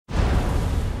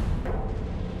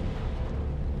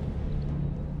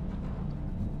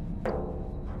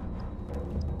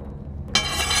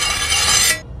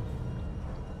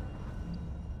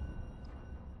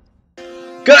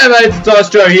G'day mates, it's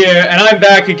Austro here, and I'm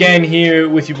back again here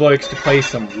with you blokes to play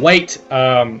some Wait.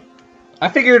 I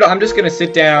figured I'm just gonna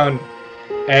sit down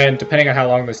and, depending on how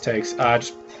long this takes,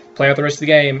 just play out the rest of the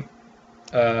game.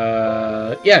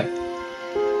 Yeah.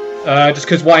 Just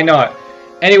cause why not?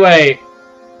 Anyway,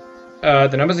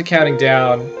 the numbers are counting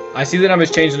down. I see the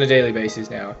numbers change on a daily basis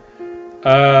now.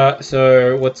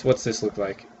 So what's this look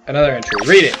like? Another entry.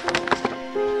 Read it.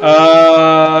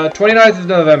 29th of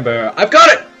November. I've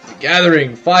got it!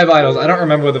 Gathering, 5 idols. I don't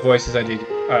remember what the voices I did.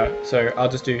 So I'll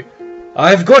just do...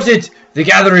 I've got it! The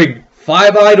Gathering!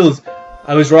 5 idols!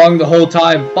 I was wrong the whole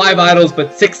time. 5 idols,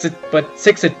 but 6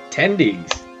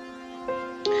 attendees.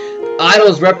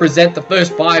 Idols represent the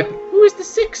first 5. Who is the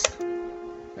 6th?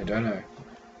 I don't know.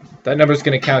 That number's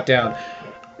gonna count down.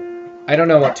 I don't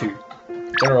know what to.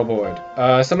 General board.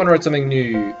 Someone wrote something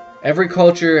new. Every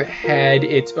culture had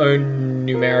its own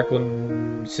numerical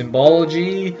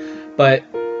symbology, but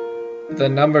the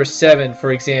number 7,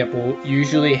 for example,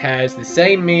 usually has the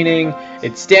same meaning.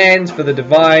 It stands for the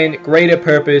divine, greater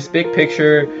purpose, big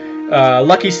picture,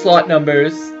 lucky slot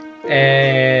numbers,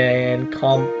 and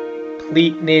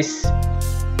completeness.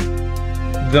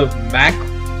 The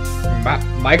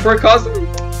microcosm?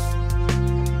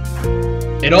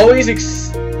 It always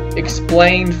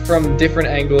explained from different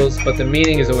angles, but the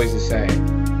meaning is always the same.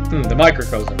 The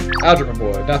microcosm. Algebra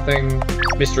board. Nothing.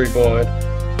 Mystery board.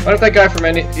 What if that guy from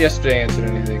yesterday answered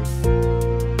anything?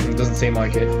 It doesn't seem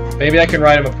like it. Maybe I can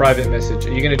write him a private message.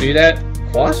 Are you gonna do that?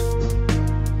 What?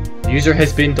 User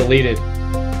has been deleted.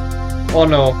 Oh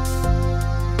no.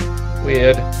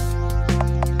 Weird.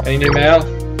 Any new mail?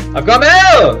 I've got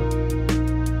mail!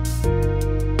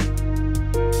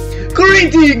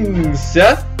 Greetings,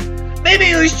 Seth! Maybe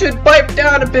you should pipe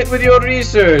down a bit with your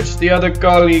research. The other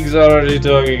colleagues are already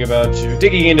talking about you.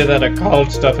 Digging into that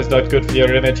occult stuff is not good for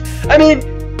your image. I mean,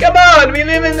 come on, we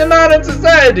live in the modern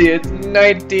society. It's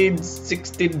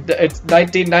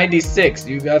 1996.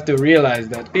 You have to realize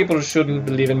that. People shouldn't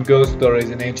believe in ghost stories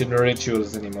and ancient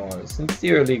rituals anymore.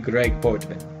 Sincerely, Greg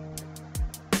Portman.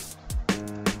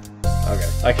 Okay,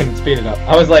 I can speed it up.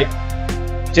 I was like,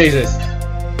 Jesus.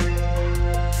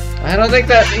 I don't think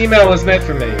that email was meant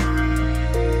for me.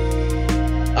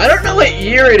 I don't know what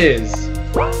year it is.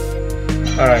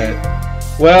 Alright.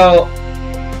 Well,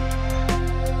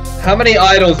 how many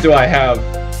idols do I have?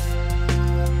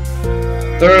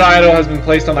 3rd idol has been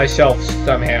placed on my shelf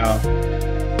somehow.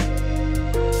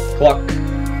 Clock.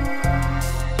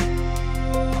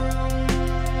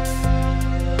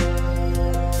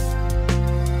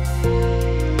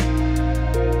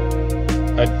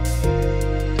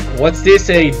 What's this,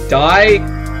 a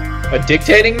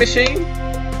dictating machine?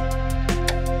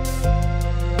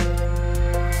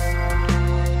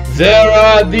 There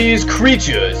are these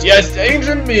creatures, yes,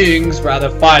 ancient beings, rather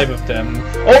 5 of them,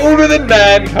 older than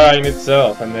mankind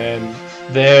itself, and then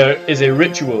there is a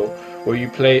ritual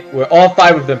where all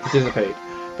 5 of them participate.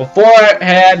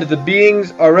 Beforehand, the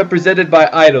beings are represented by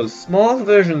idols, small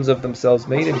versions of themselves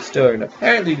made in stone.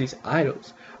 Apparently these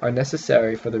idols are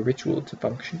necessary for the ritual to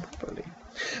function properly.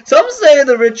 Some say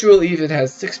the ritual even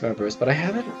has 6 members, but I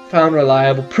haven't found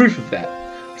reliable proof of that.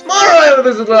 Tomorrow I will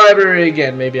visit the library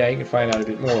again. Maybe I can find out a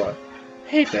bit more. I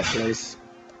hate that place.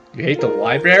 You hate the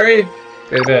library?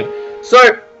 Go to bed. So,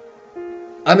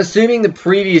 I'm assuming the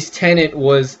previous tenant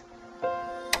was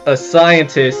a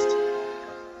scientist,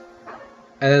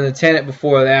 and then the tenant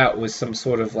before that was some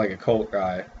sort of like a cult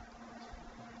guy.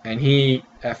 And he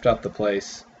effed up the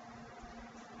place.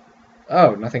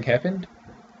 Oh, nothing happened?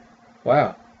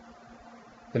 Wow.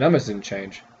 The numbers didn't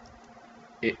change.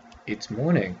 It's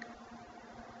morning.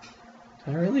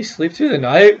 Did I really sleep through the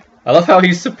night? I love how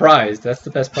he's surprised. That's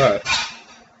the best part.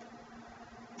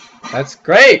 That's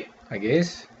great, I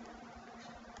guess.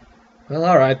 Well,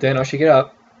 alright then. I should get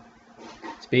up.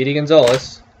 Speedy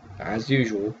Gonzales, as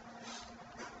usual.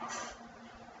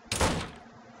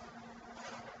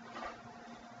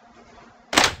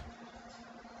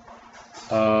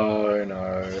 Oh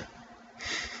no.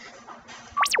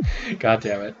 God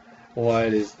damn it.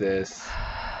 What is this?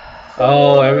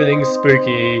 Oh, everything's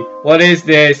spooky. What is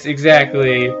this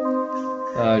exactly?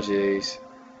 Oh jeez.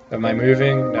 Am I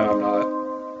moving? No, I'm not.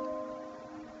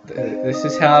 This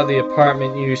is how the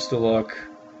apartment used to look.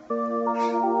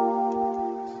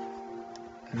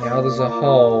 And now there's a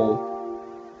hole.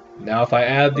 Now if I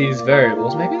add these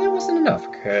variables, maybe there wasn't enough.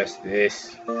 Curse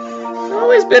this. It's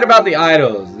always been about the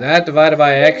idols. That divided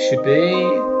by x should be...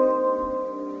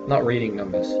 Not reading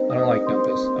numbers. I don't like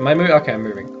numbers. Am I moving? Okay, I'm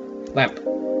moving. Lamp.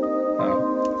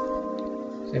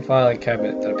 Oh. Same filing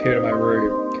cabinet that appeared in my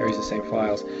room carries the same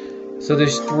files. So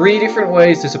there's 3 different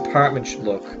ways this apartment should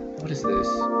look. What is this?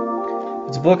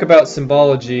 It's a book about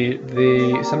symbology.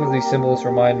 Some of these symbols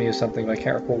remind me of something, but I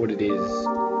can't recall what it is.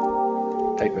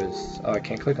 Papers. Oh, I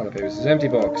can't click on the papers. It's an empty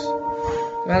box.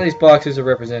 None of these boxes are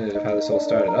representative of how this all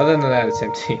started. Other than that, it's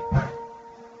empty.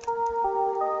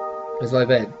 Where's my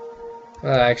bed?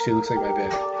 Well, that actually looks like my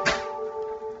bed.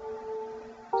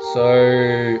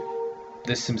 So,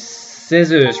 there's some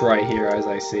scissors right here, as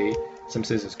I see. Some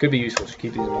scissors. Could be useful, so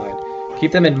keep these in mind.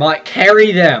 Keep them in mind.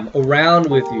 Carry them around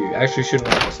with you. Actually, shouldn't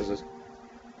want the scissors.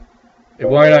 It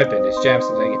won't open. It's jammed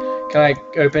something. Can I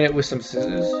open it with some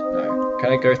scissors? No.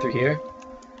 Can I go through here?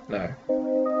 No.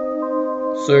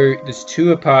 So, there's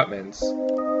 2 apartments.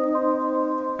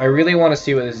 I really want to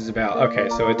see what this is about. Okay,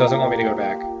 so it doesn't want me to go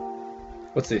back.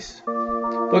 What's this?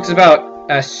 Books about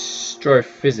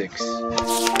astrophysics.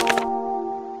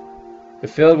 They're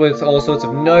filled with all sorts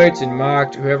of notes and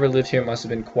marked. Whoever lived here must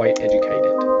have been quite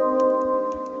educated.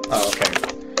 Oh, okay.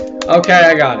 Okay,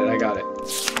 I got it.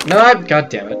 No, god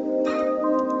damn it.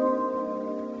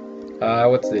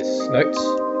 What's this? Notes?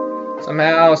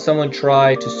 Somehow someone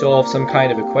tried to solve some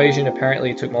kind of equation.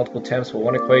 Apparently it took multiple attempts, but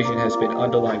one equation has been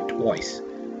underlined twice.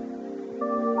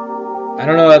 I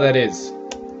don't know what that is.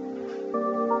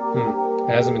 It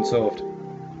hasn't been solved.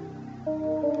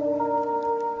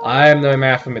 I am no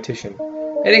mathematician.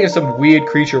 Heading of some weird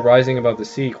creature rising above the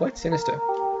sea. Quite sinister.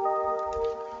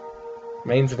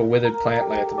 Remains of a withered plant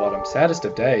lay at the bottom. Saddest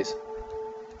of days.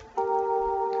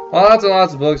 Lots and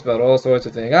lots of books about all sorts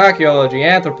of things. Archaeology,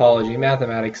 anthropology,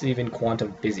 mathematics, even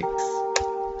quantum physics.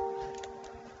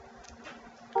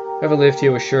 Whoever lived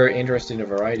here was sure interested in a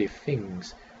variety of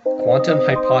things. Quantum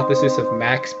hypothesis of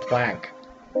Max Planck.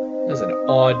 That's an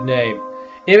odd name.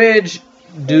 Image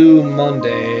du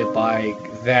Monde by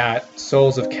that.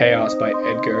 Souls of Chaos by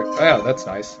Edgar. Oh, that's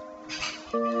nice.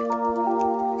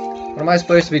 What am I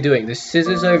supposed to be doing? There's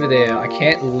scissors over there. I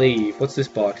can't leave. What's this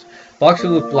box? Box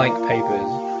filled with blank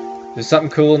papers. There's something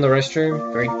cool in the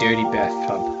restroom. Very dirty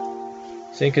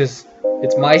bathtub. Sinkers.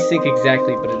 It's my sink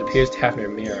exactly, but it appears to have no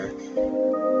mirror.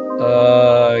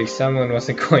 Someone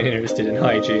wasn't quite interested in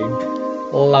hygiene.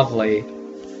 Lovely.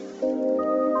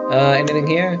 Anything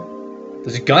here?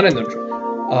 There's a gun in the...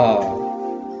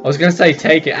 Oh. I was gonna say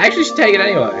take it. I actually should take it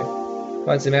anyway.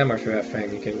 Find some ammo for that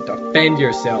thing. You can defend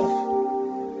yourself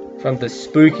from the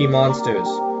spooky monsters.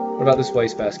 What about this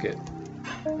wastebasket?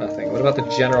 Nothing. What about the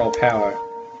general power?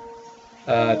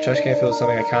 Trash can filled with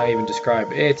something I can't even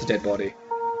describe. It's a dead body.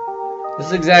 This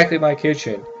is exactly my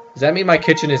kitchen. Does that mean my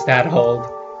kitchen is that old?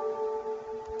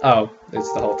 Oh,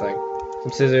 it's the whole thing.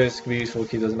 Some scissors could be useful to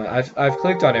keep those in mind. I've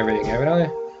clicked on everything, haven't I?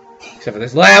 Except for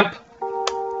this lamp!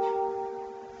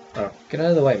 Oh, get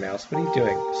out of the way, mouse. What are you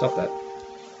doing? Stop that.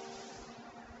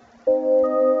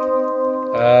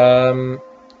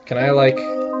 Can I, like...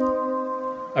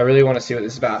 I really want to see what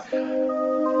this is about.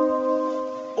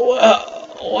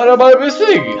 What am I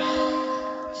missing?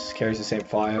 This carries the same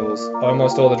files.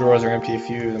 Almost all the drawers are empty. A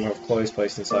few of them have clothes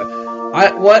placed inside.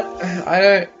 What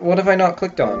have I not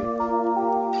clicked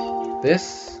on?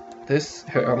 This?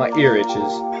 Oh, my ear itches.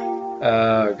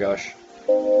 Oh, gosh.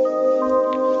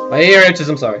 My ear itches,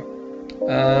 I'm sorry.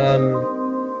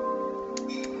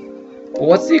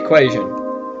 What's the equation?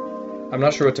 I'm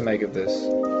not sure what to make of this.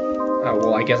 Oh,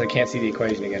 well, I guess I can't see the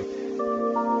equation again.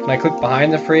 Can I click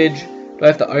behind the fridge? Do I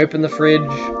have to open the fridge?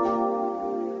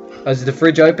 Oh, is the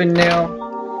fridge open now?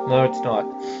 No, it's not.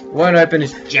 It won't open,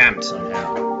 it's jammed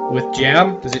somehow. With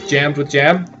jam? Is it jammed with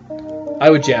jam? I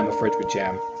would jam a fridge with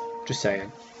jam. Just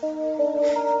saying.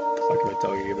 What am I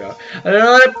talking about? I don't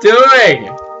know what I'm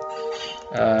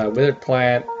doing! Withered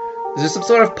plant. Is there some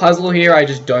sort of puzzle here I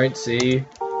just don't see?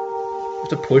 I have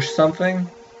to push something?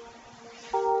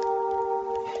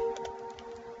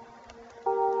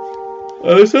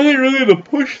 There's nothing really to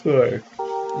push though.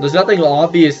 There's nothing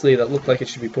obviously that looked like it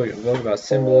should be pushed. I'm talking about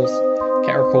symbols.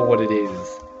 Can't recall what it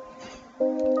is.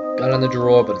 Got it on the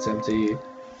drawer, but it's empty.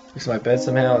 Looks like my bed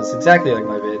somehow. It's exactly like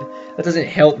my bed. That doesn't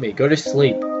help me. Go to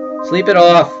sleep. Sleep it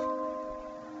off.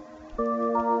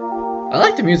 I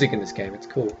like the music in this game. It's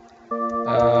cool.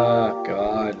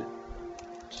 God.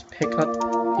 Just pick up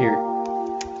here.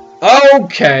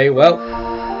 Okay, well.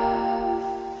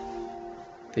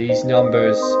 These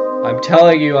numbers. I'm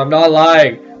telling you, I'm not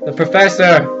lying. The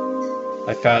professor!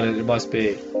 I found it, it must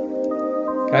be.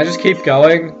 Can I just keep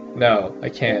going? No, I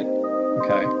can't.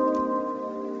 Okay.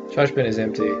 Trash bin is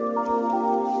empty. It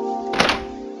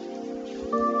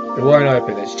won't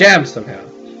open, it's jammed somehow.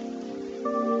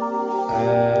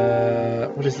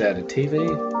 What is that, a TV?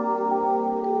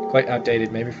 Quite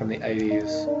outdated, maybe from the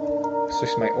 80s. It's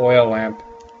just my oil lamp.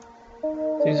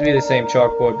 Seems to be the same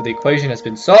chalkboard, but the equation has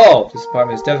been solved! This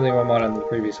apartment is definitely more modern than the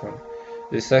previous one.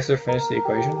 Did the Sexer finish the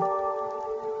equation?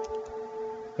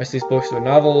 Most of these books were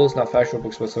novels, not factual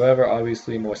books whatsoever,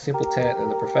 obviously more simple tenet than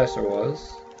the professor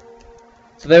was.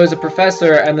 So there was a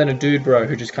professor and then a dude bro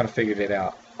who just kind of figured it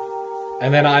out.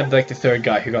 And then I'm like the third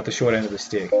guy who got the short end of the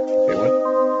stick. Wait,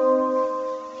 what?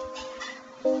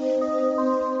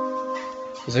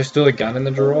 Is there still a gun in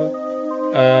the drawer?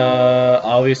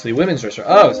 Obviously women's dresser.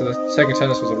 Oh, so the second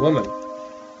tennis was a woman.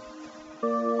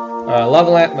 Lava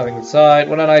lamp, nothing inside.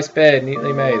 What a nice bed,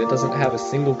 neatly made. It doesn't have a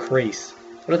single crease.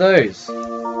 What are those?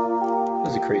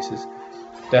 Those are creases.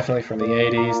 Definitely from the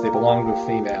 80s. They belong to a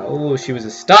female. Ooh, she was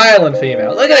a styling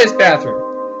female. Look at this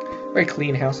bathroom. Very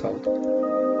clean household.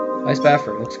 Nice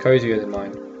bathroom. Looks cozier than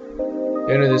mine.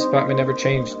 The owner of this apartment never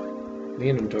changed the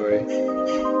inventory.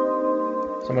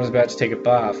 Someone's about to take a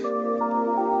bath.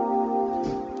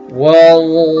 Well,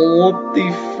 what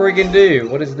the friggin' do?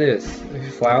 What is this?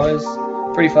 Flowers?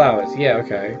 Pretty flowers. Yeah,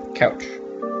 okay. Couch.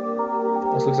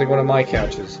 This looks like one of my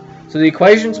couches. So the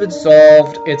equation's been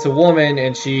solved. It's a woman,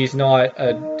 and she's not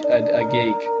a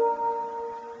geek.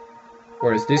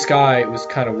 Whereas this guy was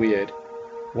kind of weird.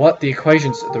 What? The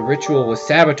equations... The ritual was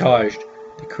sabotaged.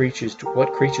 The creatures...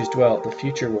 What creatures dwell? The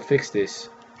future will fix this.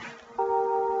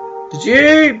 Did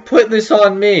you put this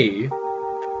on me?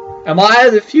 Am I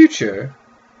the future?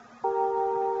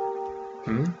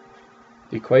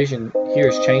 The equation here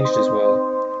has changed as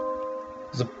well.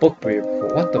 There's a book here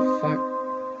before. What the fuck?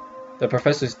 The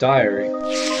professor's diary.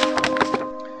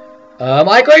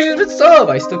 My equation's been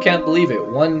solved! I still can't believe it.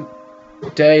 One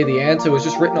day the answer was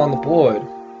just written on the board.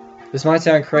 This might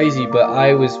sound crazy, but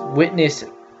I was witness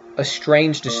a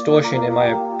strange distortion in my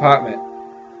apartment.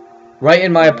 Right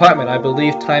in my apartment, I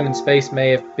believe time and space may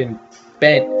have been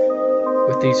bent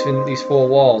with these four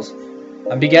walls.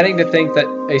 I'm beginning to think that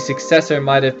a successor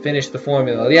might have finished the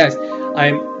formula. Yes,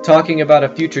 I'm talking about a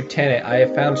future tenant. I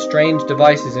have found strange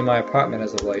devices in my apartment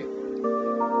as of late.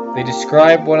 They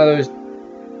describe one of those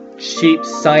cheap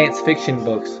science fiction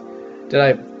books. Did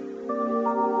I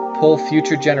pull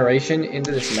future generation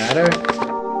into this matter?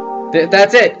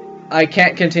 That's it! I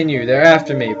can't continue. They're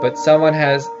after me, but someone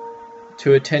has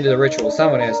to attend to the ritual.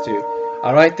 Someone has to.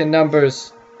 I'll write the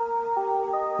numbers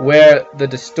where the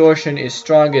distortion is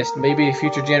strongest. Maybe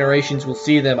future generations will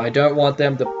see them. I don't want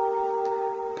them to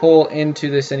pull into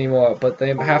this anymore, but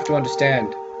they have to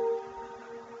understand.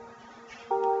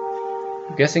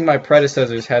 I'm guessing my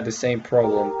predecessors had the same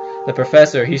problem. The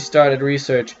professor, he started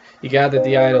research. He gathered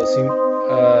the idols.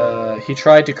 He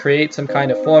tried to create some kind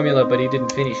of formula, but he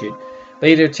didn't finish it.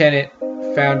 Later, tenant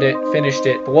found it, finished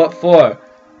it. But what for?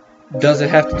 Does it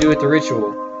have to do with the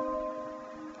ritual?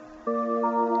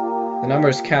 The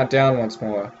numbers count down once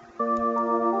more.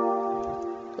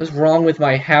 What's wrong with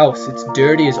my house? It's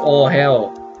dirty as all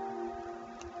hell.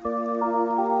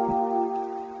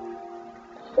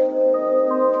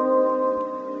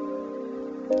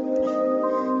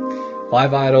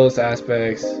 Five idols,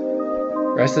 aspects.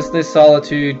 Restlessness,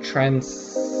 solitude,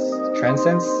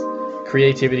 transcendence,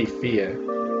 creativity, fear.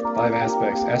 Five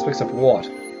aspects. Aspects of what?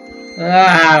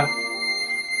 Ah!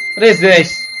 What is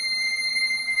this?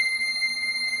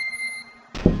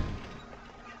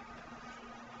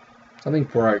 Something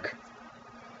broke.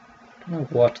 I don't know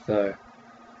what though.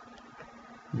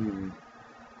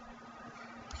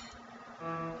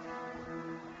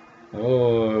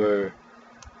 Oh.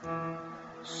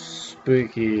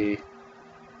 Spooky.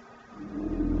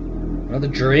 Another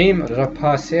dream? Or did I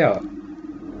pass out?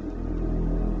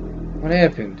 What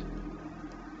happened?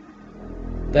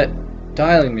 That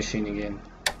dialing machine again.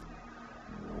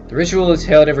 The ritual is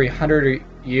held every 100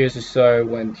 years or so.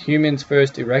 When humans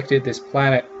first erected this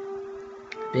planet,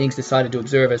 beings decided to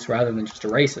observe us rather than just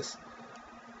erase us.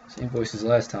 Same voice as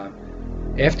last time.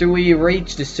 After we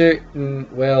reached a certain,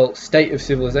 well, state of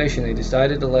civilization, they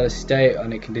decided to let us stay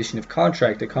on a condition of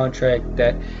contract. A contract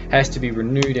that has to be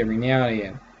renewed every now and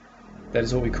again. That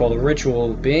is what we call a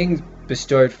ritual. Beings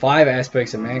bestowed 5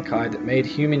 aspects of mankind that made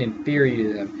human inferior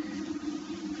to them.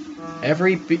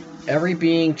 Every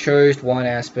being chose one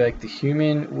aspect. The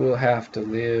human will have to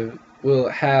live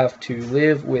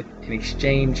with in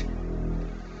exchange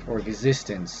for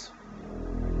existence.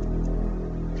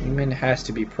 Human has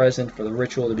to be present for the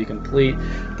ritual to be complete.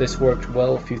 This worked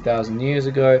well a few thousand years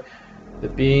ago. The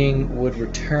being would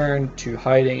return to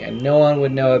hiding and no one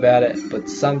would know about it, but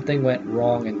something went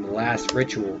wrong in the last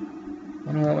ritual.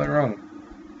 I don't know what went wrong.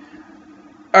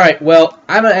 Alright, well,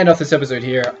 I'm going to end off this episode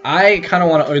here. I kind of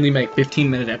want to only make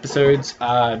 15-minute episodes.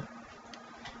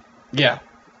 Yeah,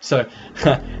 so,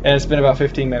 and it's been about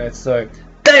 15 minutes, so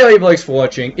thank you all you blokes for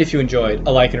watching. If you enjoyed,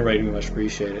 a like and a rating would be much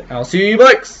appreciated. And I'll see you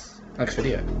blokes next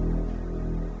video.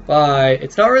 Bye.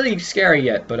 It's not really scary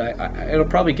yet, but it'll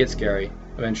probably get scary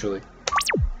eventually.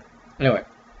 Anyway.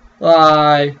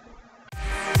 Bye.